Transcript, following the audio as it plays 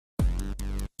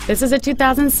This is a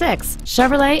 2006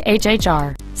 Chevrolet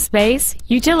HHR. Space,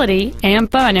 utility, and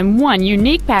fun in one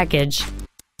unique package.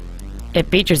 It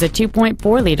features a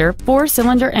 2.4-liter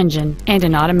four-cylinder engine and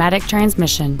an automatic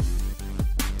transmission.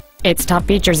 Its top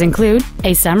features include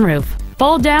a sunroof,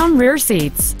 fold-down rear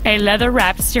seats, a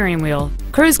leather-wrapped steering wheel,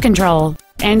 cruise control,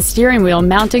 and steering wheel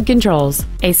mounted controls,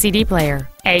 a CD player,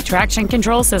 a traction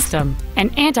control system,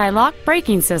 an anti-lock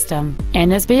braking system, and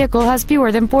this vehicle has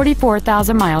fewer than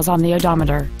 44,000 miles on the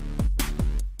odometer.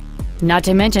 Not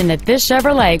to mention that this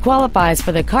Chevrolet qualifies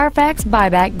for the Carfax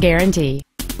buyback guarantee.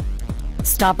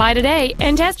 Stop by today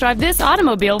and test drive this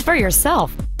automobile for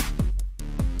yourself.